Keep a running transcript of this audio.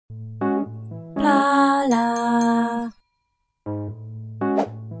Blarla.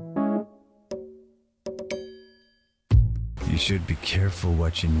 You should be careful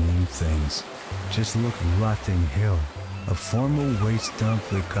what you name things. Just look Rotting Hill, a former waste dump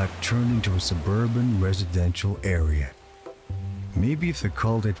that got turned into a suburban residential area. Maybe if they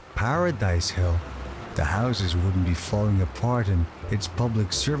called it Paradise Hill, the houses wouldn't be falling apart and its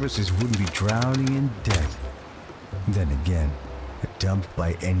public services wouldn't be drowning in debt. Then again, a dump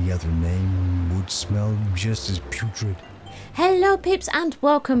by any other name would smell just as putrid. Hello Pips and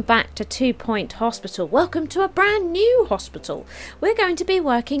welcome back to 2 Point Hospital. Welcome to a brand new hospital. We're going to be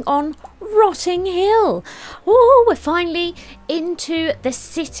working on Rotting Hill. Oh, we're finally into the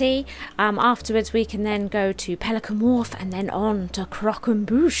city. Afterwards we can then go to Pelican Wharf and then on to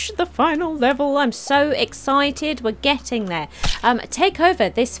Croquembouche, the final level. I'm so excited. We're getting there. Take over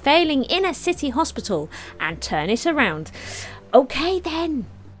this failing inner city hospital and turn it around. Okay then.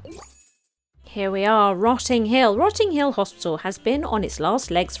 Here we are, Rotting Hill. Rotting Hill Hospital has been on its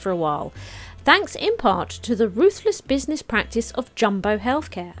last legs for a while, thanks in part to the ruthless business practice of jumbo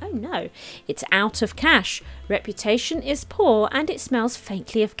healthcare. Oh no, it's out of cash, reputation is poor, and it smells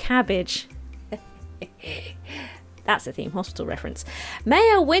faintly of cabbage. That's a theme hospital reference.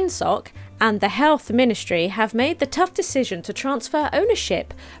 Mayor Winsock and the Health Ministry have made the tough decision to transfer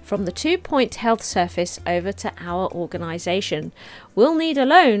ownership from the 2 Point Health Service over to our organisation. We'll need a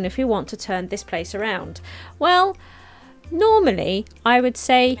loan if we want to turn this place around. Well, normally I would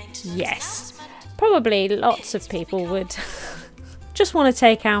say yes. Probably lots of people would just want to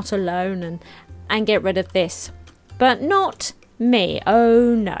take out a loan and get rid of this. But not me.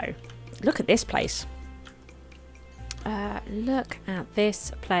 Oh no. Look at this place. Look at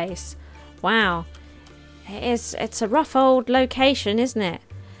this place. Wow. It's a rough old location, isn't it?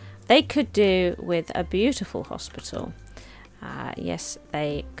 They could do with a beautiful hospital. Yes,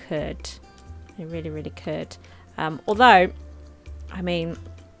 they could. They really, really could. Although, I mean,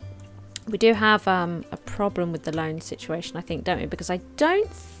 we do have a problem with the loan situation, I think, don't we? Because I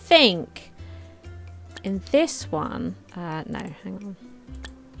don't think in this one... no, hang on.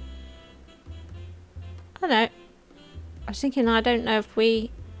 I don't know. I was thinking, I don't know if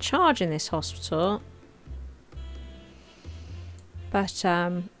we charge in this hospital. But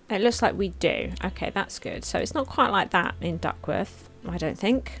it looks like we do. Okay, that's good. So it's not quite like that in Duckworth, I don't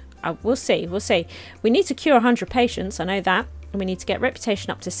think. We'll see, we'll see. We need to cure 100 patients, I know that. And we need to get reputation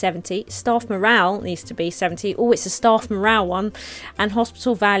up to 70. Staff morale needs to be 70. Oh, it's a staff morale one. And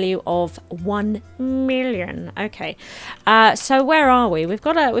hospital value of 1 million. Okay. So where are we? We've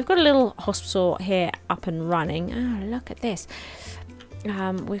got a little hospital here up and running. Oh, look at this.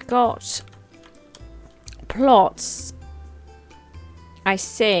 We've got plots. I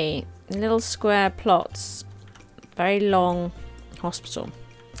see. Little square plots. Very long hospital.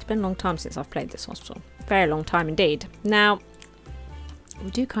 It's been a long time since I've played this hospital. Very long time indeed. Now, we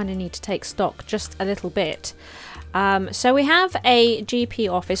do kind of need to take stock just a little bit. So we have a GP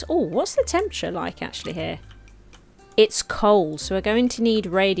office. Oh, what's the temperature like actually here? It's cold, so we're going to need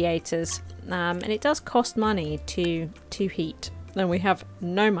radiators. And it does cost money to heat. And we have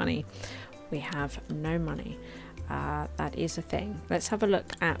no money. We have no money. That is a thing. Let's have a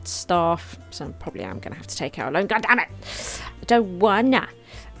look at staff. So probably I'm going to have to take out a loan. God damn it! I don't wanna.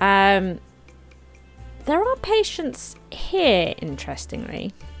 There are patients here,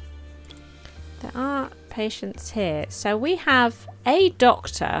 interestingly. There are patients here. So we have a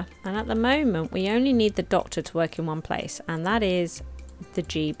doctor, and at the moment we only need the doctor to work in one place, and that is the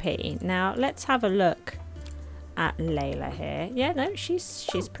GP. Now let's have a look at Layla here. Yeah, no,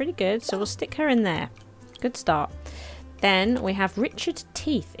 she's pretty good, so we'll stick her in there. Good start. Then we have Richard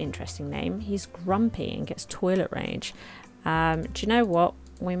Teeth, interesting name. He's grumpy and gets toilet rage. Do you know what?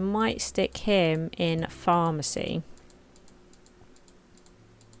 We might stick him in pharmacy.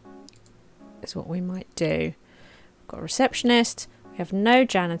 Is what we might do. We've got a receptionist. We have no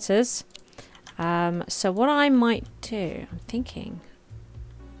janitors. So what I might do, I'm thinking,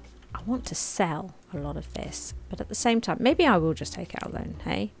 I want to sell a lot of this, but at the same time, maybe I will just take out a loan.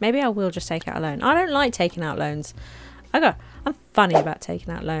 Hey, maybe I will just take out a loan. I don't like taking out loans. I'm funny about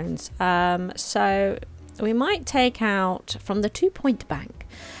taking out loans. So we might take out from the 2 Point Bank.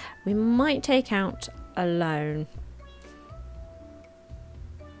 We might take out a loan.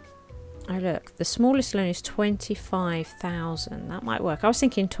 Oh look, the smallest loan is 25,000. That might work. I was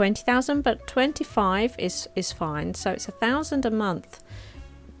thinking 20,000, but 25 is fine. So it's 1,000 a month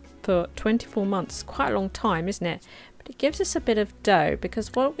for 24 months. Quite a long time, isn't it? But it gives us a bit of dough,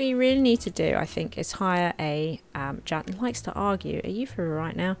 because what we really need to do, I think, is hire a Jan likes to argue. Are you for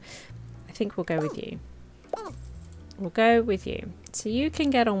right now? I think we'll go with you. we'll go with you. So you can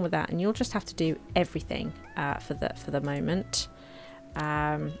get on with that, and you'll just have to do everything for the moment.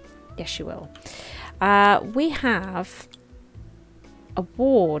 Yes, you will. We have a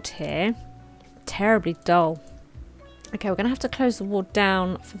ward here. Terribly dull. Okay, we're going to have to close the ward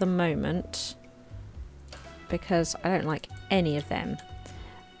down for the moment because I don't like any of them.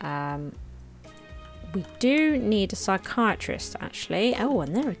 We do need a psychiatrist, actually. Oh,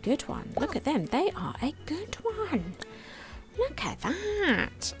 and they're a good one. Look at them. They are a good one. Look at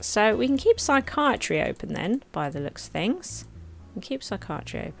that. So we can keep psychiatry open then, by the looks of things. We can keep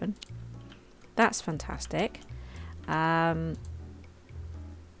psychiatry open. That's fantastic. Oh,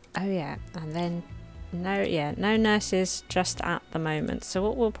 yeah. And then, no nurses just at the moment. So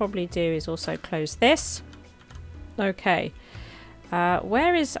what we'll probably do is also close this. Okay.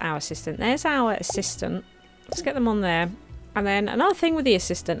 Where is our assistant? There's our assistant. Let's get them on there. And then another thing with the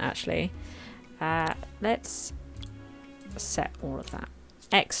assistant, actually. Let's set all of that.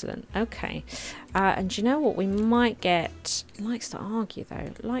 Excellent. Okay. And you know what? We might get... Likes to argue,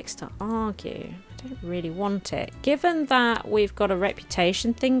 though. Likes to argue. I don't really want it. Given that we've got a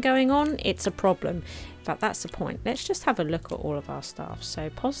reputation thing going on, it's a problem. In fact, that's the point. Let's just have a look at all of our staff. So,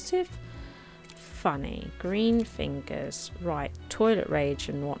 positive... funny, green fingers, right, toilet rage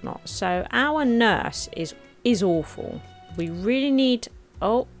and whatnot. So our nurse is awful. We really need...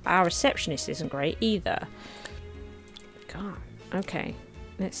 Oh, our receptionist isn't great either. God. Okay,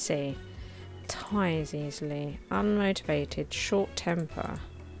 let's see. Tires easily, unmotivated, short temper,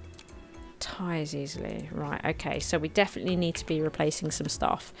 tires easily. Right, okay, so we definitely need to be replacing some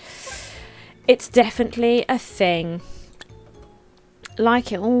stuff. It's definitely a thing.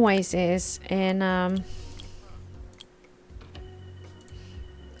 Like it always is in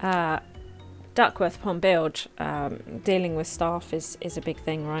Duckworth upon Bilge, dealing with staff is a big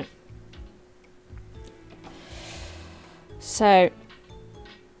thing, right? So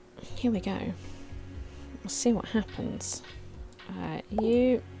here we go. We'll see what happens.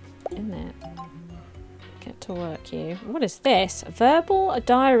 You in there. Get to work, you. What is this? Verbal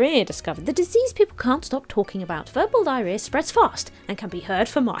diarrhea discovered. The disease people can't stop talking about. Verbal diarrhea spreads fast and can be heard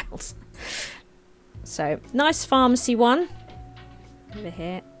for miles. So, nice pharmacy one. Over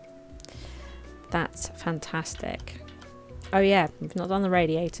here. That's fantastic. Oh yeah, we've not done the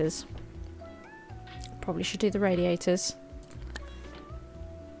radiators. Probably should do the radiators.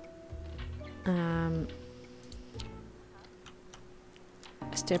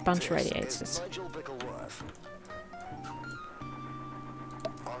 Let's do a bunch of radiators.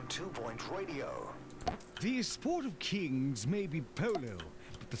 On 2-point radio. The sport of kings may be polo,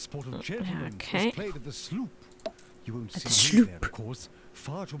 but the sport of gentlemen is played at the sloop. You won't see me there, of course.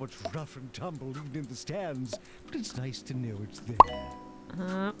 Far too much rough and tumble even in the stands, but it's nice to know it's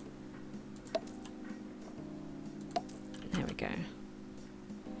there. There we go.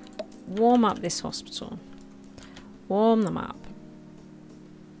 Warm up this hospital. Warm them up.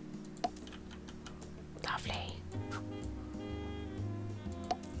 Lovely.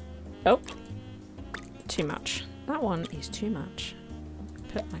 Oh. Too much. That one is too much.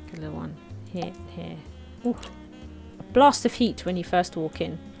 Put like a little one here, here. Ooh. A blast of heat when you first walk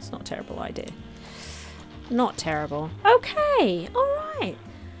in. It's not a terrible idea. Not terrible. Okay. Alright.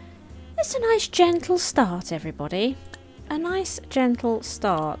 It's a nice gentle start, everybody. A nice gentle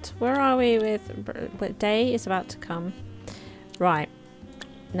start. Where are we with day is about to come? Right.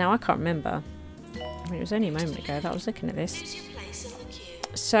 Now I can't remember. I mean, it was only a moment ago that I was looking at this.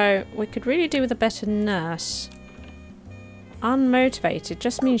 So we could really do with a better nurse. Unmotivated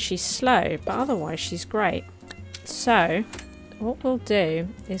just means she's slow, but otherwise she's great. So what we'll do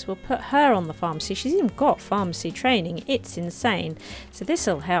is we'll put her on the pharmacy. She's even got pharmacy training. It's insane. So this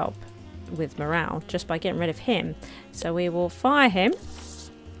will help with morale just by getting rid of him. So we will fire him.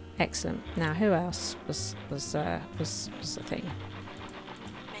 Excellent. Now who else was the thing?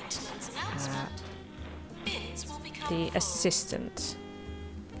 The assistant.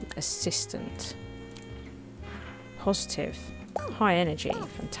 Positive. High energy.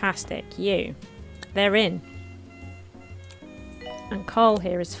 Fantastic. You. They're in. And Carl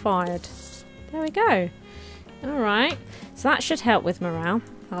here is fired. There we go. Alright. So that should help with morale.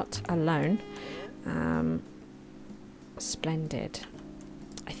 Not alone. Splendid.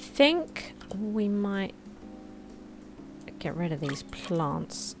 I think we might get rid of these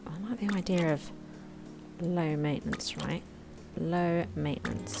plants. I like the idea of low maintenance, right? Low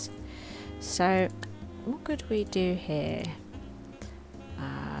maintenance. So what could we do here?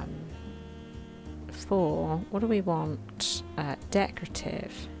 For what do we want?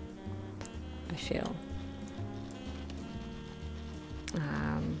 Decorative, I feel.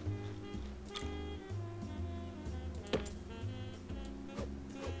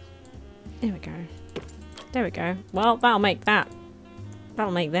 There we go. There we go. Well, that'll make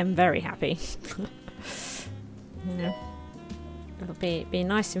them very happy. You know, it'll be a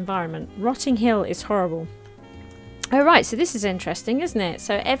nice environment. Rotting Hill is horrible. Oh right, so this is interesting, isn't it?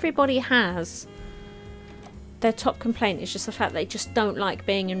 So everybody has their top complaint is just the fact they just don't like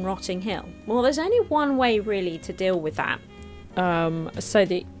being in Rotting Hill. Well, there's only one way really to deal with that, so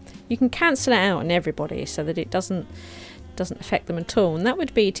that you can cancel it out on everybody, so that it doesn't affect them at all. And that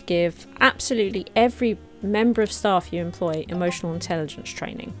would be to give absolutely every member of staff you employ emotional intelligence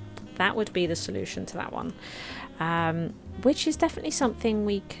training. That would be the solution to that one, which is definitely something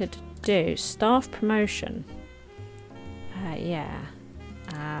we could do. Staff promotion. Yeah.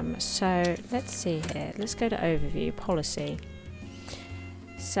 So let's see here. Let's go to overview policy.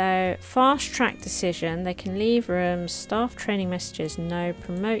 So fast track decision. They can leave rooms. Staff training messages. No.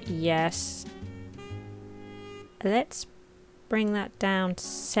 Promote. Yes. Let's bring that down to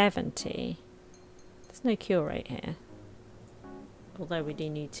 70. There's no cure rate here. Although we do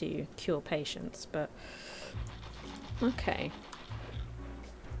need to cure patients, but okay.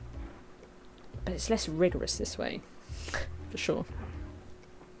 But it's less rigorous this way, for sure.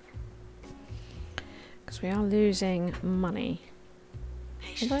 Because we are losing money.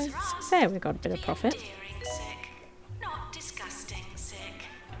 Although, there we've got a bit of profit. Not disgusting sick.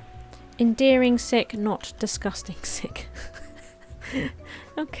 Endearing sick, not disgusting sick.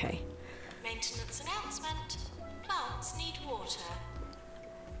 Okay. Maintenance announcement. Plants need water.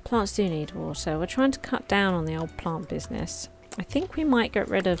 Plants do need water. We're trying to cut down on the old plant business. I think we might get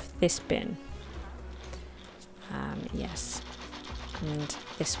rid of this bin. Yes. And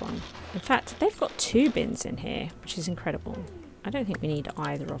this one. In fact, they've got 2 bins in here, which is incredible. I don't think we need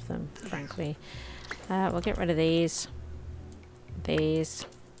either of them, frankly. We'll get rid of these,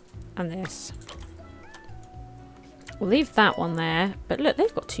 and this. We'll leave that one there, but look,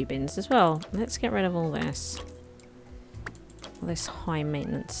 they've got 2 bins as well. Let's get rid of all this. All this high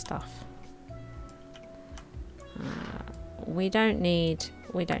maintenance stuff. We don't need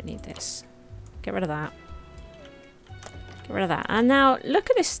this. Get rid of that. Get rid of that. And now look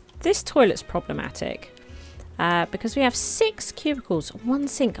at this. This toilet's problematic because we have 6 cubicles, 1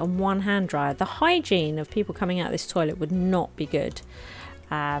 sink and 1 hand dryer. The hygiene of people coming out of this toilet would not be good.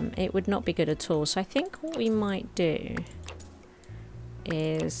 It would not be good at all. So I think what we might do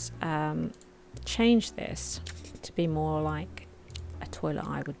is change this to be more like a toilet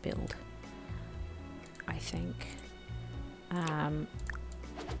I would build, I think.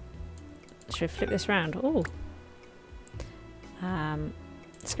 Should we flip this around? Oh.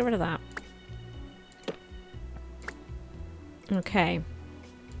 Let's get rid of that. Okay.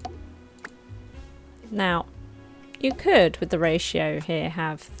 Now, you could, with the ratio here,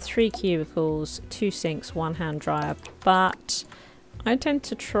 have 3 cubicles, 2 sinks, 1 hand dryer, but I tend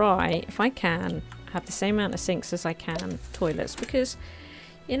to try, if I can, have the same amount of sinks as I can toilets, because,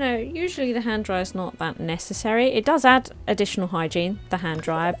 you know, usually the hand dryer is not that necessary. It does add additional hygiene, the hand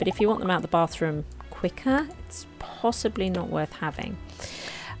dryer, but if you want them out of the bathroom quicker, it's possibly not worth having.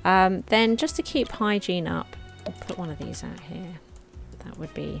 Then just to keep hygiene up, I'll put one of these out here. That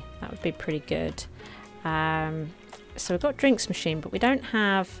would be pretty good. So we've got drinks machine, but we don't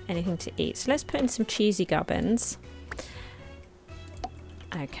have anything to eat. So let's put in some cheesy gubbins.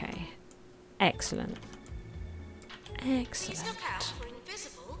 Okay, excellent. Excellent. Please look out for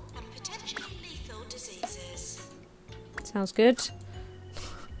invisible and potentially lethal diseases. Sounds good.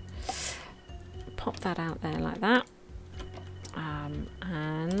 Pop that out there like that.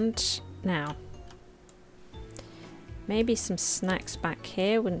 And now, maybe some snacks back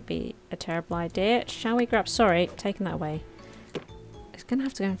here wouldn't be a terrible idea. Shall we grab... Sorry, taking that away. It's going to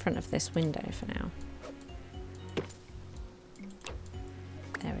have to go in front of this window for now.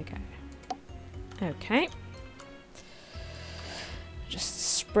 There we go. Okay.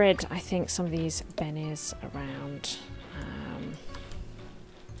 Just spread, I think, some of these bennies around.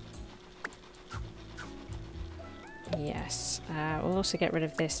 Yes. We'll also get rid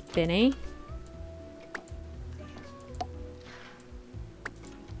of this binny.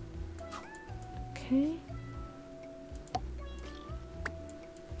 Okay.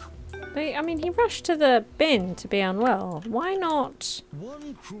 But, I mean, he rushed to the bin to be unwell. Why not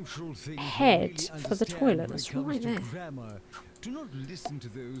head for the toilet? That's right there. Do not listen to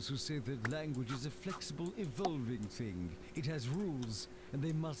those who say that language is a flexible, evolving thing. It has rules, and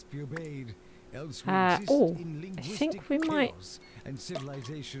they must be obeyed. Else we exist in linguistic chaos, and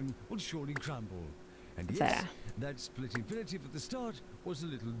civilization will surely crumble. And yes, that split infinitive at the start was a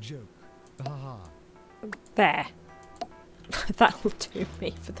little joke. Haha. There. That will do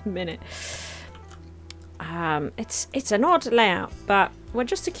me for the minute. It's an odd layout, but we're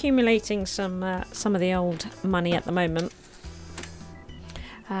just accumulating some of the old money at the moment.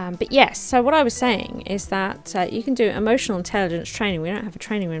 But yes, so what I was saying is that you can do emotional intelligence training. We don't have a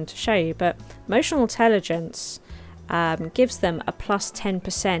training room to show you, but emotional intelligence gives them a plus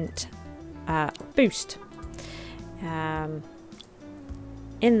 10% boost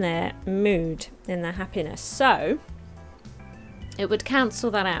in their mood, in their happiness. So it would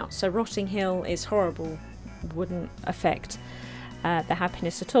cancel that out. So Rotting Hill is horrible, wouldn't affect the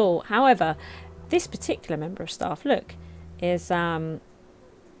happiness at all. However, this particular member of staff, look, is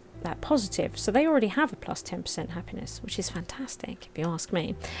that positive, so they already have a plus 10% happiness, which is fantastic if you ask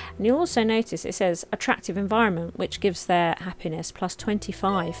me. And you'll also notice it says attractive environment, which gives their happiness plus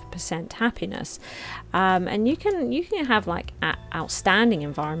 25% happiness, and you can have like outstanding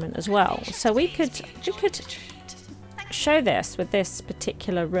environment as well. So we could show this with this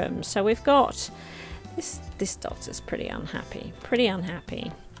particular room. So we've got this doctor's pretty unhappy,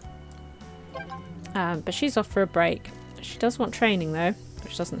 but she's off for a break. She does want training though,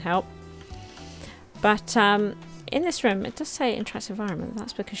 which doesn't help. But in this room, it does say interactive environment.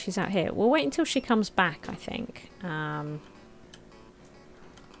 That's because she's out here. We'll wait until she comes back, I think,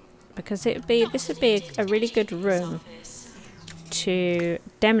 because this would be a really good room to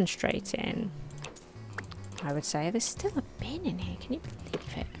demonstrate in, I would say. There's still a bin in here. Can you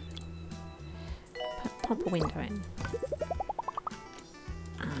believe it? Pop a window in.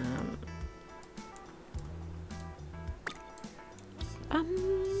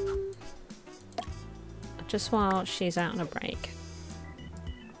 Just while she's out on a break,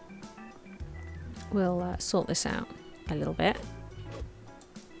 we'll sort this out a little bit.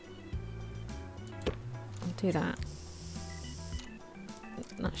 I'll do that.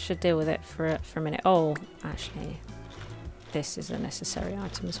 That should deal with it for a minute. Oh, actually, this is a necessary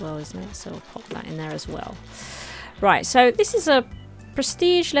item as well, isn't it? So we'll pop that in there as well. Right, so this is a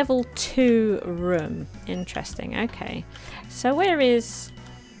prestige level 2 room. Interesting. Okay, so where is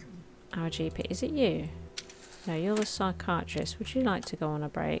our GP? Is it you? No, you're the psychiatrist. Would you like to go on a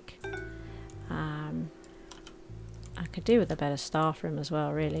break? I could do with a better staff room as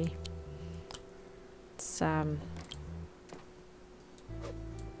well, really. It's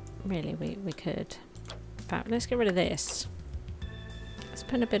really we could. In fact, let's get rid of this. Let's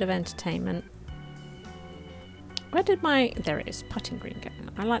put in a bit of entertainment. Where did my... There it is. Putting green go.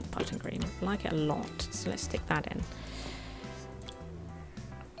 I like the putting green. I like it a lot. So let's stick that in.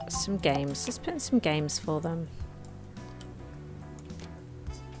 Some games. Let's put in some games for them.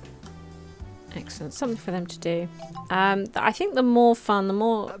 Excellent. Something for them to do. I think the more fun, the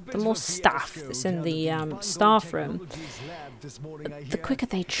more stuff that's in the staff room, the quicker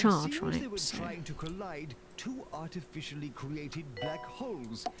they charge, right? So. Two artificially created black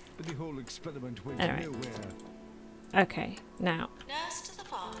holes, but the whole experiment went nowhere. Okay, now. Nurse to the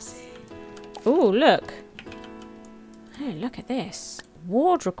pharmacy. Ooh, look. Hey, look at this.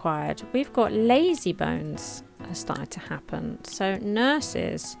 Ward required. We've got lazy bones has started to happen. So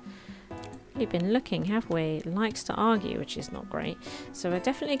nurses, we've been looking, have we? Likes to argue, which is not great. So we're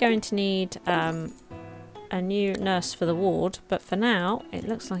definitely going to need a new nurse for the ward. But for now, it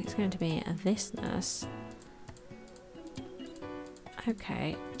looks like it's going to be this nurse.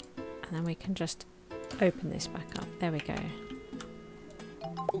 Okay, and then we can just open this back up. There we go.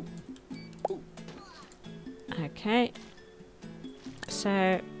 Okay.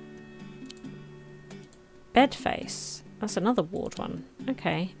 So, bed face. That's another ward one.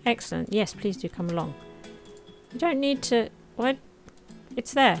 Okay, excellent. Yes, please do come along. You don't need to... What?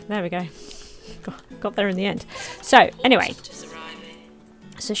 It's there. There we go. Got there in the end. So, anyway.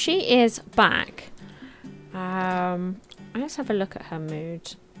 So she is back. Let's have a look at her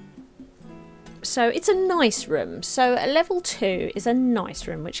mood. So it's a nice room. So a level 2 is a nice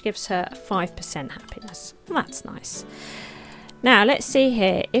room, which gives her 5% happiness. Well, that's nice. Now, let's see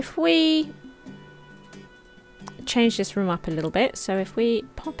here. If we change this room up a little bit, so if we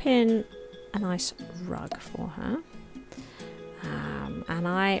pop in a nice rug for her, and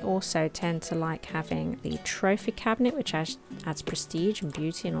I also tend to like having the trophy cabinet, which adds prestige and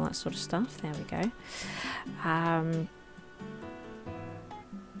beauty and all that sort of stuff. There we go.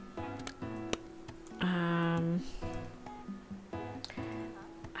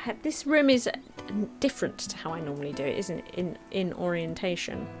 This room is different to how I normally do it, isn't it, in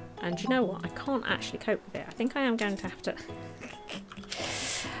orientation? And you know what? I can't actually cope with it. I think I am going to have to...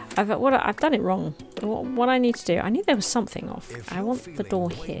 I've done it wrong. What I need to do... I knew there was something off. I want the door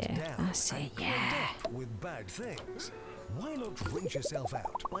here. That's it, yeah. With bad things, why not rinse yourself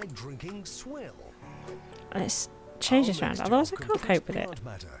out by drinking swill? Let's change this around, otherwise I can't cope with it.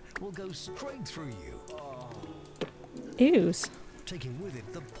 Will go straight through you, Ooze. taking with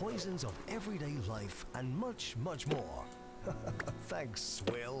it the poisons of everyday life and much, much more. Thanks,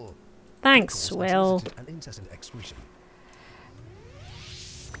 Swill. Thanks, Of course, Swill. that's an incessant excretion.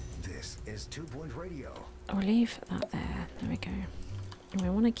 This is 2 Point Radio. I'll leave that there. There we go. And I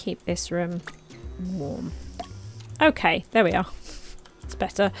want to keep this room warm. Okay, there we are. It's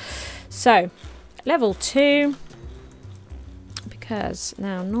better. So, level 2. Because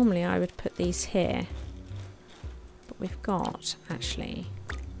now normally I would put these here. But we've got actually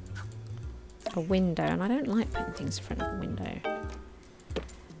a window. And I don't like putting things in front of a window.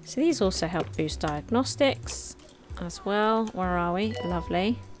 So these also help boost diagnostics as well. Where are we?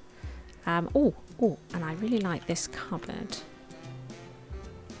 Lovely. Oh, and I really like this cupboard.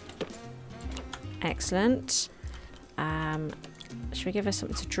 Excellent. Should we give her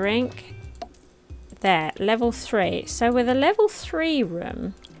something to drink? There, level 3. So with a level 3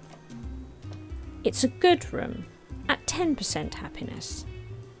 room, it's a good room at 10% happiness.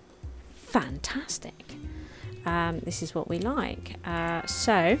 Fantastic. This is what we like.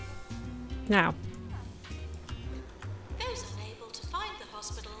 So, now. Those unable to find the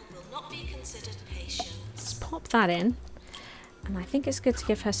hospital will not be considered patients. Let's pop that in. And I think it's good to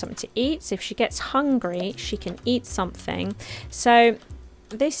give her something to eat. So if she gets hungry, she can eat something. So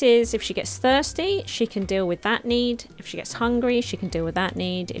this is if she gets thirsty, she can deal with that need. If she gets hungry, she can deal with that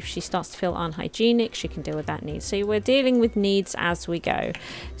need. If she starts to feel unhygienic, she can deal with that need. So we're dealing with needs as we go.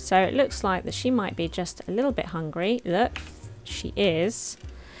 So it looks like that she might be just a little bit hungry. Look, she is.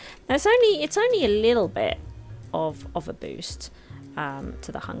 Now it's only a little bit of a boost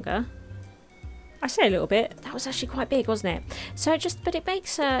to the hunger. I say a little bit. That was actually quite big, wasn't it? So but it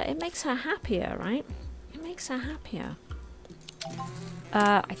makes her happier, right? It makes her happier.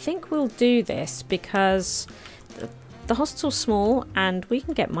 I think we'll do this because the hospital's small and we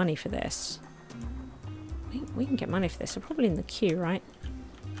can get money for this. We can get money for this. We're probably in the queue, right?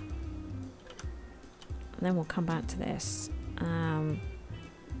 And then we'll come back to this.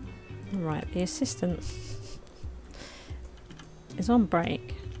 Right, the assistant is on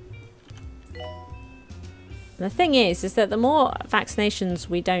break. The thing is that the more vaccinations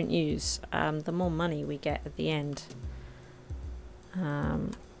we don't use, the more money we get at the end.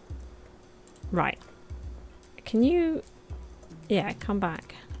 Right. Can you... Yeah, come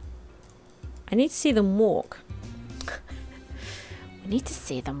back. I need to see them walk. We need to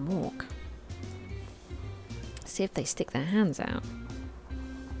see them walk. See if they stick their hands out.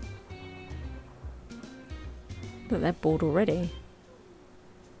 Look, they're bored already.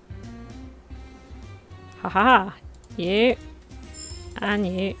 Ha ha ha! You. And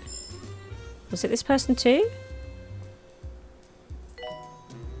you. Was it this person too?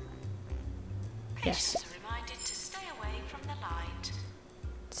 Yes. Patients are reminded to stay away from the light.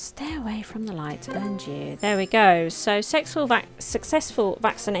 Stay away from the light, and you. There we go. So successful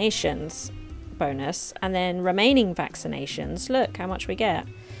vaccinations bonus, and then remaining vaccinations. Look how much we get.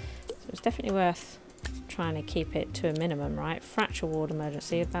 So it's definitely worth trying to keep it to a minimum, right? Fracture ward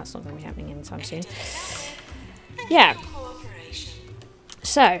emergency. That's not going to be happening anytime soon. Yeah.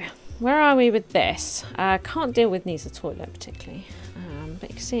 So where are we with this? Can't deal with needs a toilet particularly. But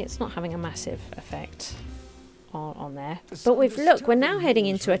you can see it's not having a massive effect on there. But we're now heading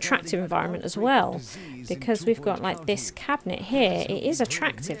into attractive environment as well, because we've got like this cabinet here. It is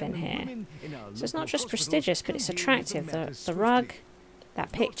attractive in here, so it's not just prestigious, but it's attractive. The rug,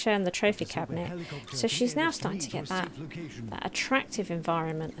 that picture, and the trophy cabinet. So she's now starting to get that attractive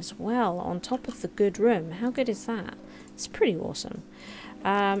environment as well on top of the good room. How good is that? It's pretty awesome.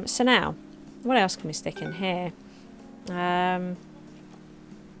 So now, what else can we stick in here?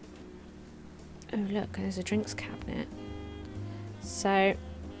 Oh look, there's a drinks cabinet. So,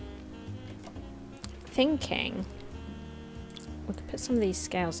 thinking we could put some of these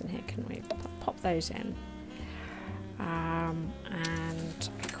scales in here, couldn't we? Pop those in. And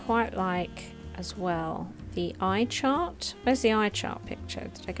I quite like as well the eye chart. Where's the eye chart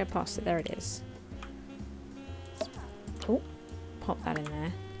picture? Did I go past it? There it is. Oh, pop that in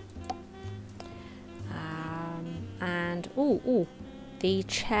there. And ooh, the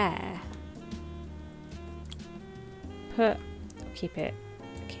chair. Keep it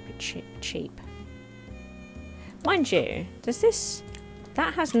cheap. Mind you,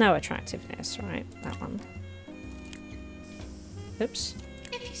 that has no attractiveness, right? That one. Oops.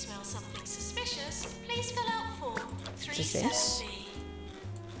 If you smell something suspicious, please fill out form 37B. Does this?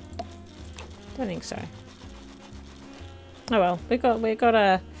 Don't think so. Oh well, we got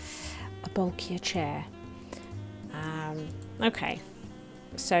a bulkier chair. Okay,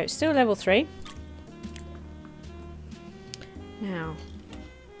 so still level 3. Now,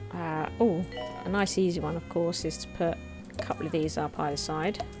 oh, a nice easy one, of course, is to put a couple of these up either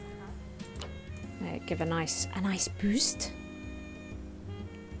side. Give a nice boost.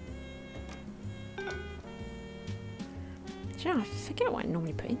 Yeah, I forget what I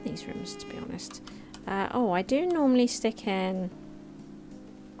normally put in these rooms, to be honest. Oh, I do normally stick in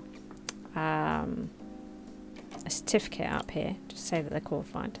a certificate up here to say that they're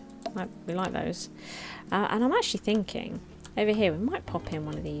qualified. We like those. And I'm actually thinking over here we might pop in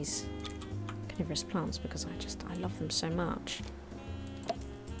one of these carnivorous plants because I love them so much.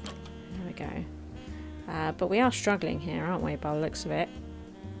 There we go. But we are struggling here, aren't we, by the looks of it?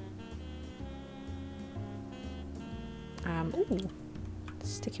 Ooh,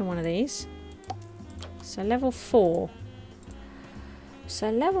 stick in one of these. So level 4. So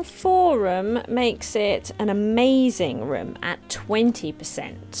level 4 room makes it an amazing room at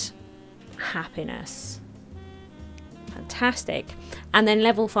 20% happiness. Fantastic. And then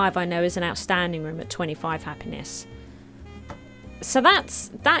level 5 I know is an outstanding room at 25 happiness. So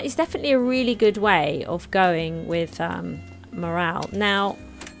that is definitely a really good way of going with morale. Now,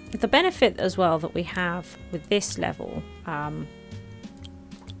 the benefit as well that we have with this level,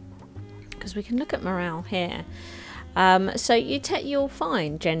 because we can look at morale here. So you'll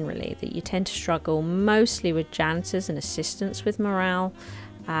find generally that you tend to struggle mostly with janitors and assistants with morale,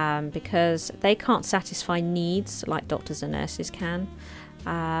 because they can't satisfy needs like doctors and nurses can.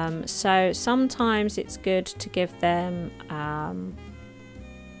 So sometimes it's good to give them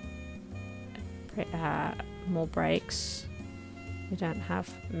more breaks. We don't have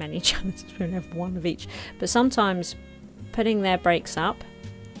many janitors, we only have one of each. But sometimes putting their breaks up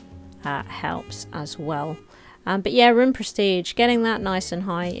helps as well. But yeah, room prestige, getting that nice and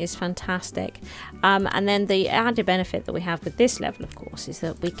high is fantastic. And then the added benefit that we have with this level, of course, is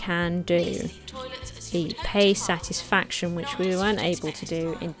that we can do the pay satisfaction, which we weren't able to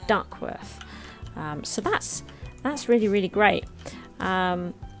do in Duckworth. So that's really, really great.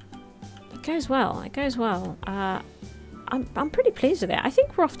 It goes well. It goes well. I'm pretty pleased with it. I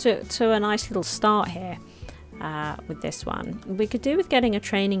think we're off to a nice little start here with this one. We could do with getting a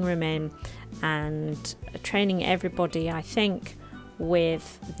training room in and training everybody, I think,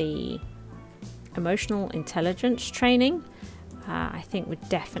 with the emotional intelligence training. I think would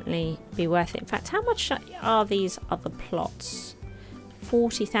definitely be worth it. In fact, how much are these other plots?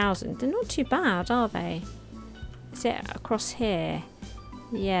 40,000. They're not too bad, are they? Is it across here?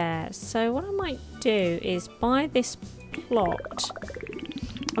 Yeah, so what I might do is buy this plot,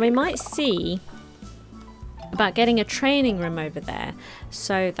 and we might see about getting a training room over there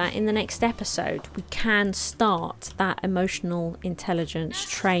so that in the next episode we can start that emotional intelligence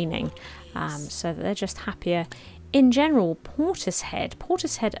training, so that they're just happier in general.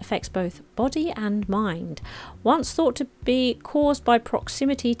 Portishead affects both body and mind. Once thought to be caused by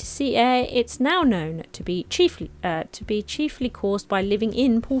proximity to sea air, it's now known to be chiefly caused by living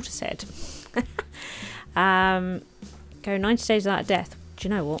in Portishead. Go 90 days without death. Do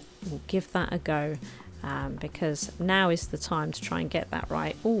you know what? We'll give that a go, because now is the time to try and get that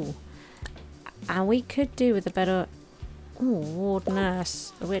right. Ooh, and we could do with a better ward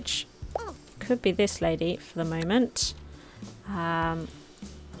nurse, which could be this lady for the moment.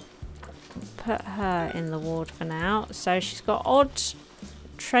 Put her in the ward for now. So she's got odd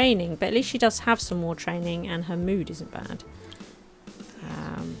training, but at least she does have some more training, and her mood isn't bad.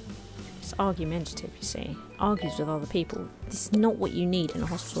 It's argumentative, you see. Argues with other people. This is not what you need in a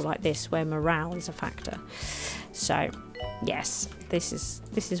hospital like this, where morale is a factor. So yes, this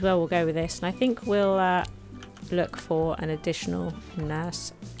is where we'll go with this, and I think we'll look for an additional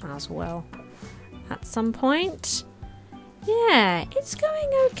nurse as well at some point. Yeah, it's going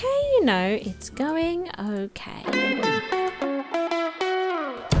okay, you know, it's going okay.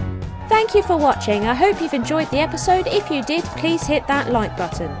 Thank you for watching. I hope you've enjoyed the episode. If you did, please hit that like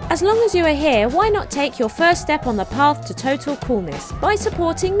button. As long as you are here, why not take your first step on the path to total coolness by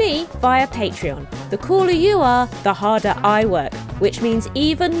supporting me via Patreon. The cooler you are, the harder I work, which means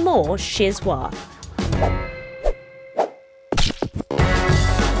even more SHIZWAH.